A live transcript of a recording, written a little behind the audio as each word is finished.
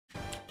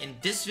In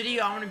this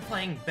video, I'm going to be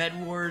playing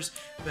Bedwars,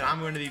 but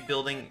I'm going to be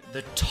building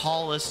the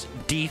tallest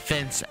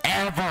defense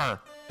ever.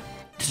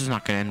 This is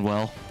not going to end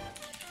well.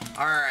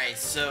 Alright,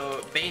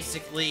 so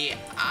basically,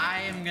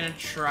 I am going to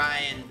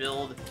try and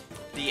build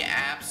the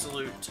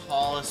absolute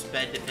tallest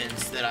bed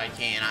defense that I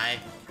can.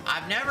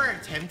 I've never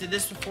attempted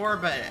this before,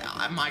 but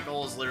my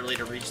goal is literally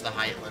to reach the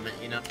height limit,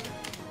 you know?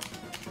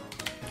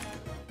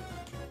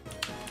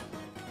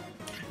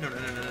 No.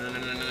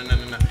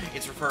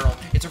 It's referral.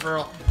 It's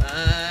referral.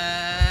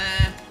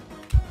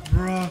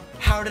 Bruh,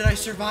 how did I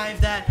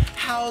survive that?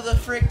 How the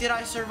frick did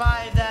I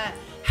survive that?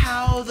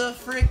 How the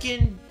frick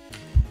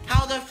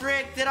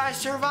did I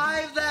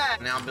survive that?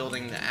 Now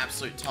building the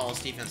absolute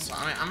tallest defense. So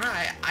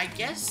I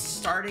guess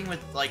starting with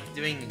like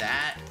doing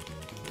that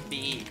would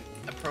be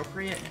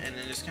appropriate, and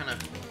then just kind of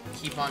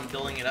keep on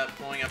building it up,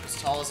 going up as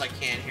tall as I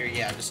can here.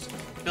 Yeah, just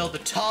build the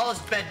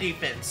tallest bed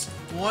defense.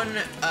 One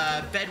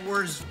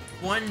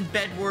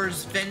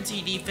Bedwars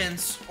venti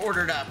defense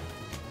ordered up.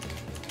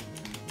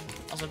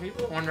 Also,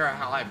 people wonder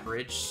how I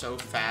bridge so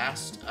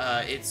fast.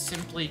 It's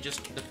simply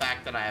just the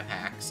fact that I have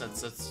hacks.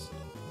 That's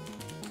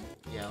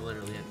yeah,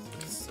 literally,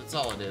 that's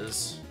all it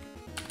is.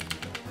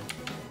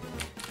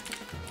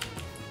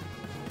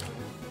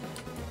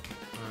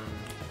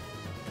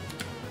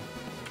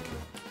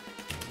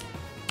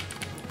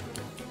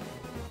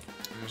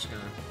 I'm just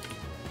gonna.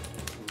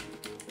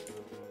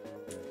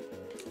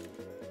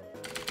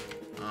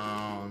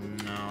 Oh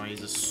no,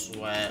 he's a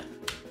sweat.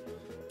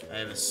 I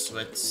have a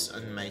sweat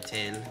on my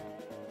tail.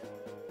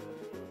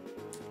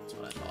 That's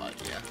what I thought,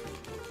 yeah.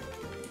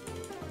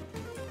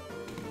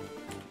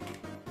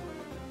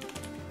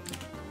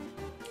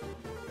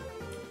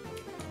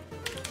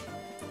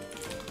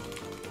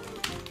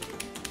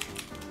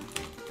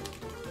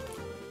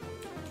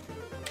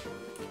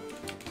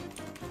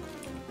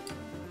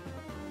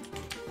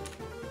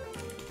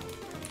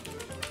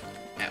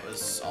 That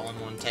was all in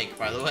one take,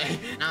 by the way.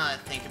 Now that I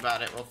think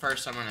about it, well,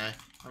 first I'm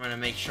gonna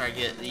make sure I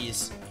get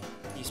these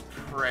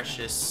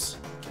precious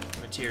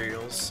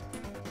materials.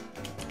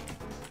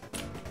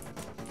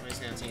 I'm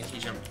just gonna TNT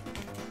jump.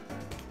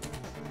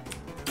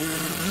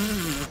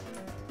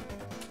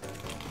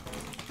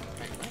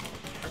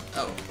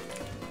 Oh.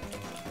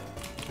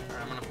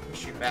 Alright, I'm gonna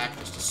push you back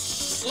just a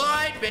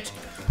slide, bitch.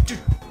 Dude,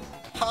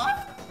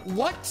 huh?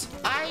 What?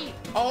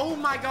 Oh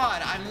my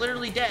god, I'm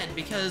literally dead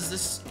because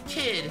this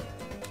kid.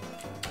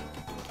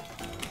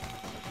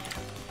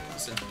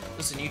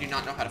 Listen, you do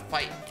not know how to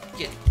fight.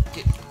 Get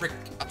frick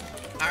up.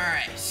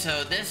 Alright,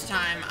 so this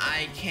time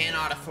I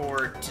cannot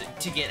afford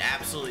to get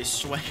absolutely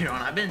sweated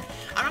on. I've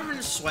not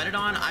been sweated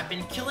on, I've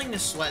been killing the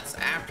sweats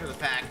after the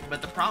fact,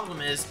 but the problem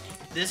is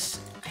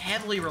this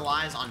heavily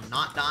relies on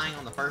not dying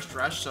on the first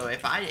rush. So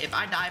if I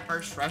die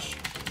first rush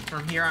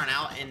from here on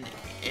out in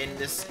any of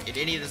this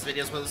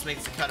videos, whether this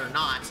makes the cut or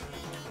not,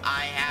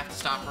 I have to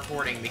stop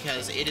recording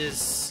because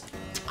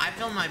I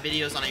film my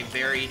videos on a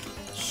very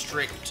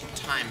strict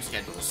time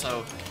schedule,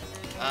 so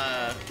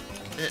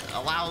it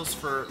allows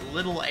for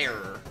little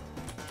error.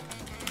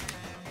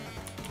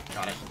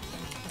 Got it.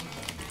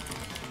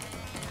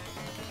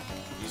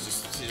 He's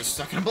just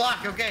stuck in a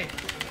block. Okay.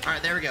 All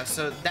right, there we go.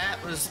 So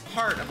that was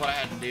part of what I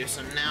had to do.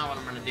 So now what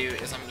I'm gonna do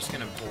is I'm just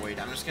gonna void.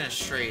 I'm just gonna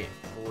straight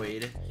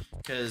void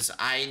because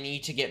I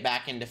need to get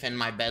back and defend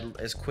my bed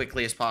as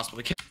quickly as possible.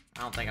 Because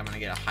I don't think I'm gonna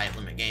get a height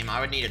limit game.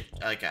 I would need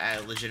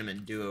a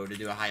legitimate duo to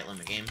do a height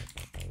limit game.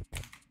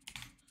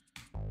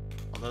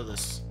 Although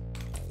this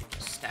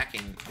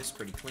stacking is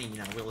pretty clean,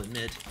 I will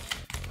admit.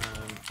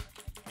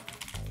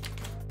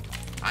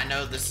 I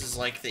know this is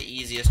like the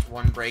easiest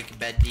one break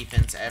bed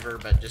defense ever,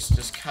 but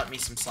just cut me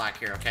some slack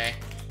here, okay?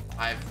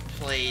 I've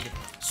played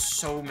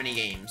so many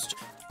games.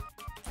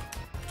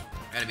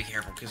 I gotta be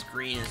careful because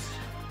green is.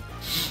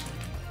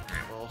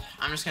 Alright, well,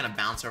 I'm just gonna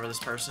bounce over this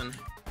person.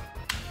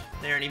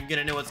 They aren't even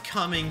gonna know what's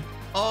coming.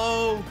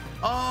 Oh!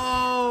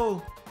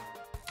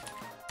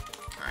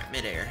 Alright,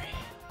 midair.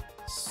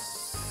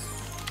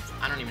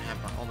 I don't even have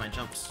all my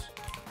jumps.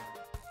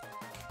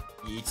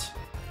 Yeet.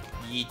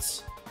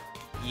 Yeet.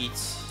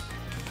 Yeet.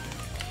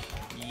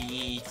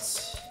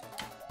 Yeet.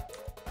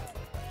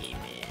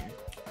 Amen.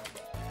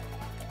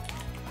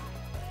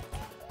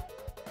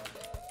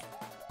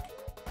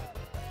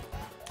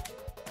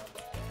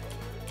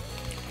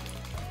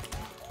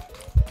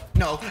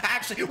 No,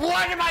 actually,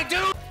 what am I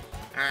doing?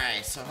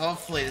 Alright, so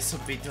hopefully this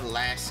will be the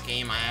last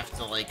game I have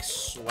to, like,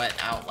 sweat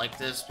out like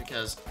this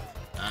because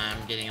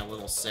I'm getting a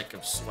little sick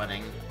of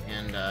sweating,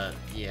 and,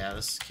 yeah,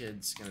 this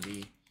kid's gonna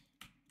be,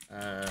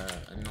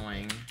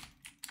 annoying.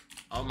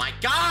 Oh my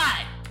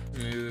god!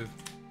 Move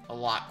a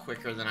lot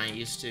quicker than I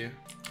used to.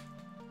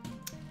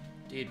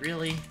 Dude,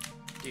 really?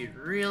 Dude,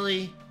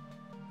 really?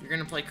 You're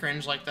gonna play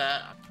cringe like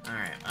that?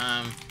 Alright,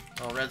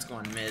 well, red's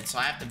going mid, so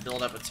I have to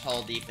build up a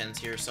tall defense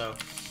here, so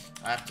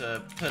I have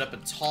to put up a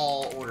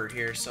tall order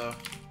here, so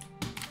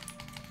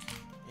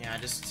yeah,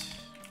 the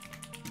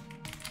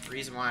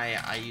reason why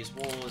I use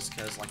wool is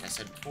because, like I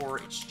said before,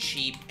 it's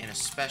cheap, and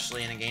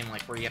especially in a game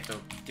like where you have to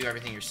do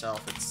everything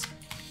yourself, it's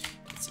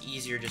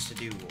easier just to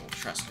do wool.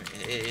 Trust me,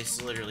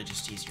 it's literally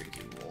just easier to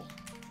do wool.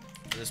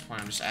 this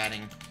point, I'm just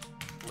adding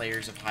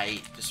layers of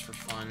height just for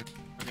fun.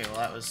 Okay, well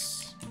that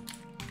was...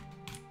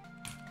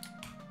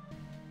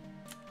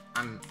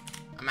 I'm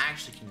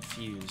actually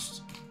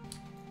confused.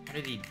 How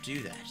did he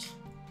do that?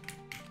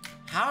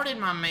 How did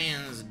my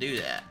mans do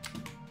that?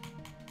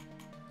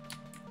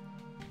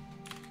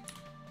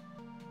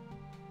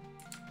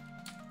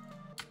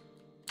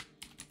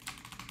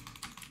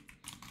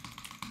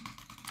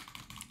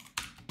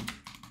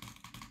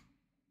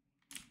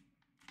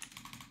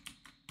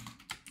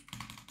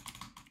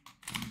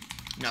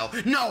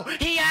 No,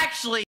 he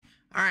actually...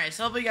 Alright,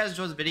 so hope you guys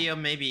enjoyed the video.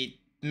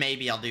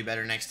 Maybe I'll do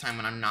better next time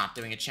when I'm not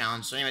doing a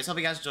challenge. So anyways, hope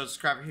you guys enjoyed.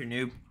 Subscribe if you're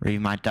new, or you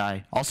might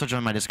die. Also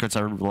join my Discord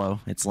server below.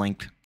 It's linked.